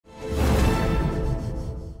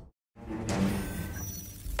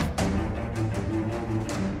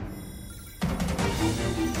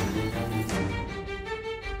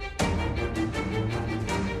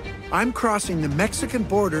I'm crossing the Mexican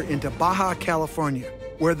border into Baja California,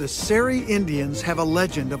 where the Seri Indians have a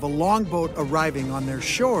legend of a longboat arriving on their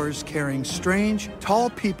shores carrying strange, tall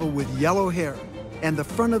people with yellow hair, and the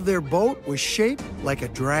front of their boat was shaped like a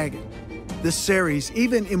dragon. The Seris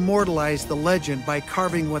even immortalized the legend by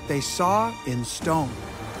carving what they saw in stone.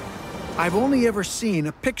 I've only ever seen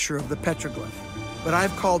a picture of the petroglyph, but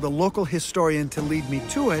I've called a local historian to lead me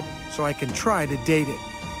to it so I can try to date it.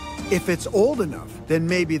 If it's old enough, then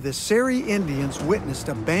maybe the Seri Indians witnessed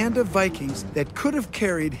a band of Vikings that could have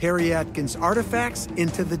carried Harry Atkins' artifacts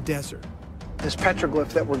into the desert. This petroglyph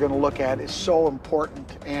that we're going to look at is so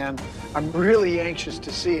important, and I'm really anxious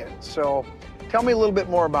to see it. So tell me a little bit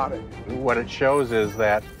more about it. What it shows is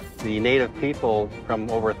that the native people from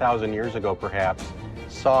over 1,000 years ago, perhaps,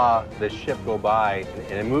 saw this ship go by,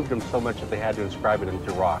 and it moved them so much that they had to inscribe it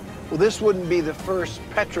into rock. Well, this wouldn't be the first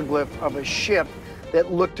petroglyph of a ship that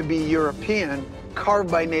looked to be European, carved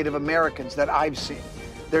by Native Americans that I've seen.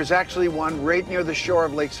 There's actually one right near the shore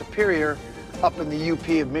of Lake Superior up in the UP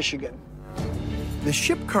of Michigan. The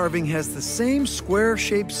ship carving has the same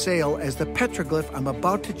square-shaped sail as the petroglyph I'm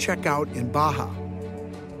about to check out in Baja.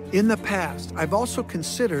 In the past, I've also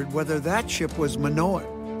considered whether that ship was Minoan,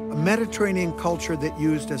 a Mediterranean culture that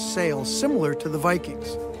used a sail similar to the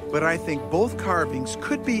Vikings. But I think both carvings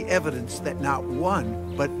could be evidence that not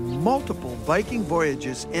one, but multiple Viking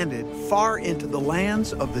voyages ended far into the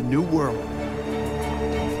lands of the New World. Look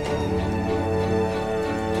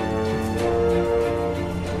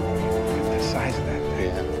at the size of that thing.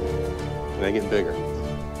 Yeah. And they get bigger.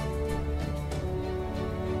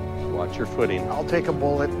 Watch your footing. I'll take a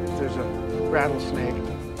bullet if there's a rattlesnake.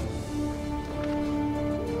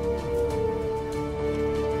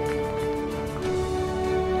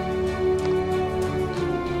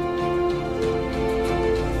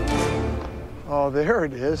 Oh, there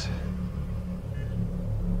it is.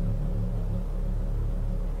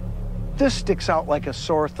 This sticks out like a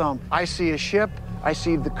sore thumb. I see a ship, I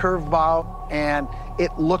see the curved bow, and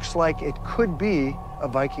it looks like it could be a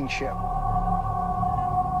Viking ship.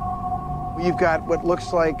 You've got what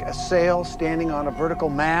looks like a sail standing on a vertical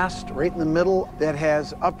mast right in the middle that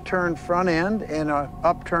has upturned front end and an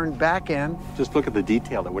upturned back end. Just look at the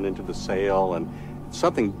detail that went into the sail, and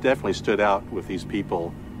something definitely stood out with these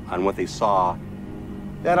people on what they saw.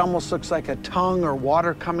 That almost looks like a tongue or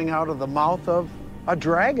water coming out of the mouth of a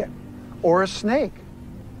dragon or a snake.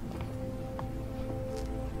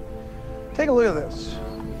 Take a look at this.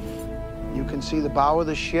 You can see the bow of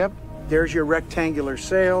the ship. There's your rectangular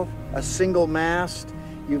sail, a single mast.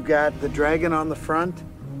 You've got the dragon on the front.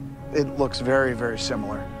 It looks very, very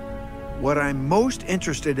similar. What I'm most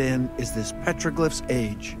interested in is this petroglyph's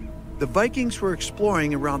age. The Vikings were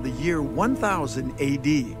exploring around the year 1000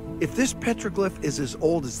 AD. If this petroglyph is as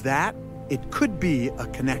old as that, it could be a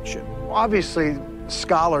connection. Obviously,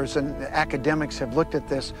 scholars and academics have looked at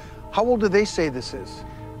this. How old do they say this is?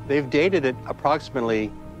 They've dated it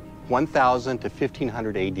approximately 1000 to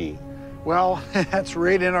 1500 AD. Well, that's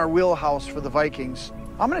right in our wheelhouse for the Vikings.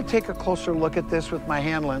 I'm going to take a closer look at this with my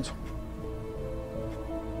hand lens.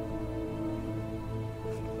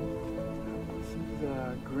 This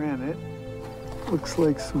is granite. Looks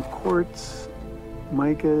like some quartz,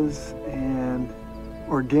 micas, and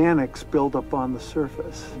organics build up on the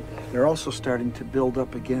surface. They're also starting to build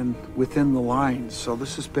up again within the lines, so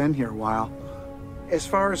this has been here a while. As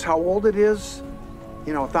far as how old it is,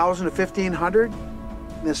 1,000 to 1,500,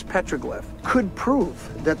 this petroglyph could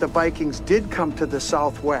prove that the Vikings did come to the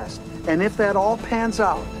Southwest. And if that all pans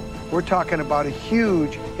out, we're talking about a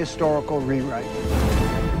huge historical rewrite.